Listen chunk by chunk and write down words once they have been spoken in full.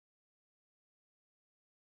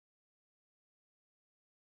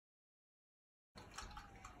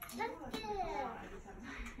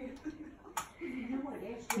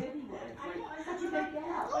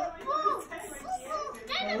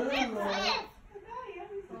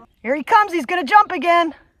Here he comes. He's going to jump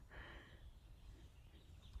again.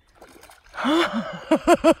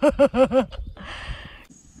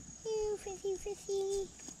 Fishy.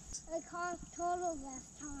 I caught a turtle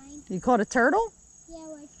last time. You caught a turtle? Yeah,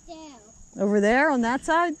 right there. Over there on that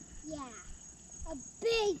side? Yeah. A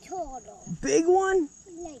big turtle. Big one?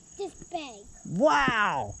 Like this big.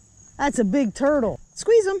 Wow. That's a big turtle.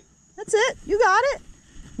 Squeeze him. That's it. You got it.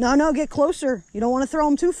 No, get closer. You don't want to throw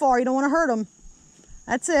him too far. You don't want to hurt him.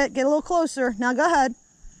 That's it. Get a little closer. Now go ahead.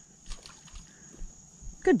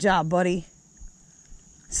 Good job, buddy.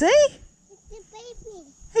 See? It's a baby.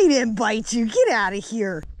 He didn't bite you. Get out of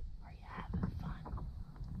here. Are you having fun?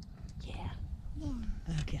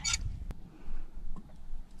 Yeah. Okay.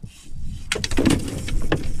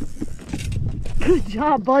 Good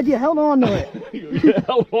job, bud. You held on to it. You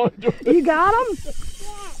held on to it. You got him?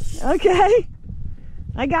 Yeah. Okay.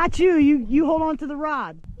 I got you. You hold on to the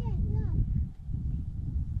rod. Yeah, look.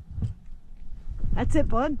 That's it,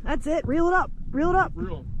 bud. That's it. Reel it up. Reel it up.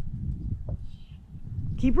 Reel.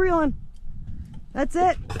 Keep reeling. That's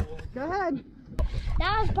it. Go ahead.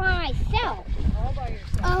 That was by myself. All by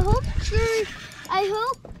yourself. I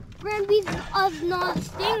hope Granby's of not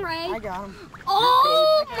stingray. I got him.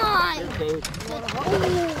 Oh my! Here,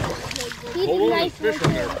 He's hold a on, nice there's one fish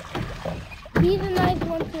in there. too. He's a nice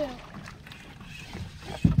one too.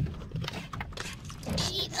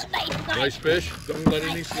 He's a Nice fish. Don't let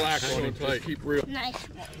any slack on him. Just keep real. nice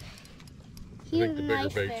one. I He's think a the bigger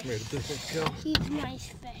nice baits fish. made a difference. Yeah. He's a nice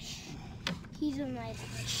fish. He's a nice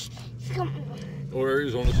fish. He's coming. Oh, there he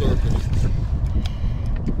is on the surface.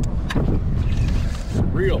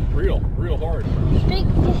 Reel hard. Big.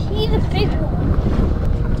 He's a big one.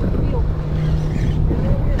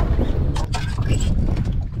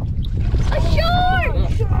 A shark!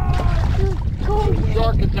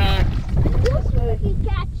 Shark attack. You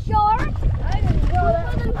got shark? I didn't know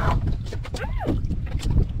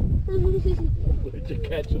Did you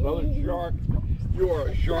catch another shark? You are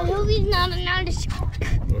a I shark. hope he's not another shark.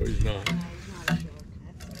 No, he's not.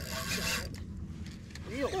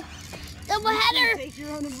 Double header. Take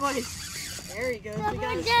your own advice. There he goes. We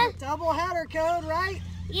got a Double double header code, right?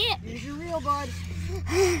 Yeah. Use your reel, bud.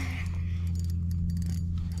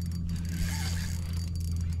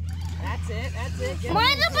 That's it. Get him.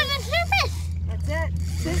 Mine's up on the surface. That's it.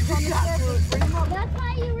 Sit on the surface. Bring him up. That's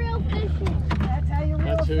how you reel fishing. That's how you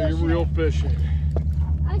reel That's how you reel fishing.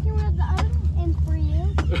 I can reel the other one in for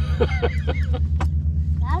you.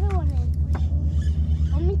 The other one in for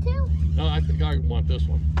you. Want me to? No, I think I want this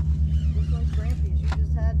one. This one's Grampy's. You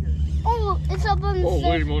just had yours. Oh, it's up on the Oh, surface.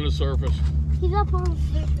 wait him on the surface. He's up on the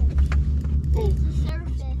surface. It's the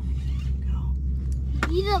surface.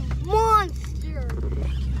 He's a monster.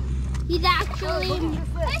 He's actually. It's a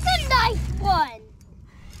nice one.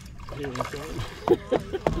 Here we go. Yeah,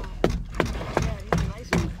 he's a nice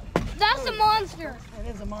one. That's a monster. That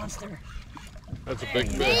is a monster. That's a big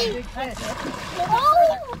fish. Big fish.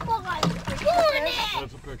 Oh my goodness.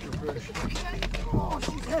 That's a picture fish. Oh,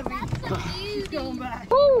 she's heavy. That's a beauty. Going back.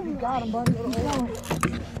 Boom. You got him, buddy. Keep going.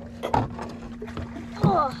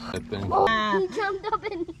 Oh, That thing. he jumped up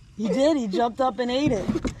and He did. He jumped up and ate it.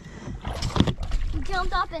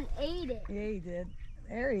 ate it. Yeah, he did.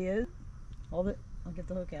 There he is. Hold it. I'll get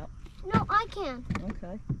the hook out. No, I can.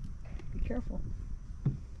 Okay. Be careful.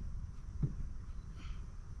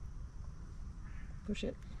 Push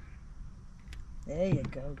it. There you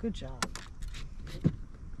go. Good job.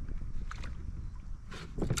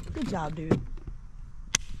 Good job, dude.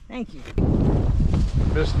 Thank you.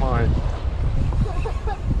 Missed mine.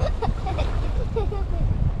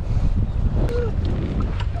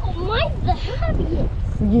 Oh, mine's the heaviest.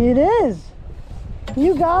 It is.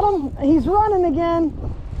 You got him. He's running again.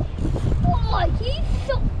 Oh, he's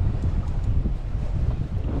so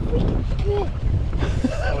freaking big.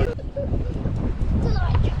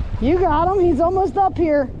 You got him. He's almost up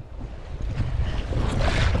here.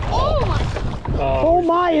 Oh my. Oh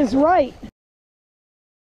my is right.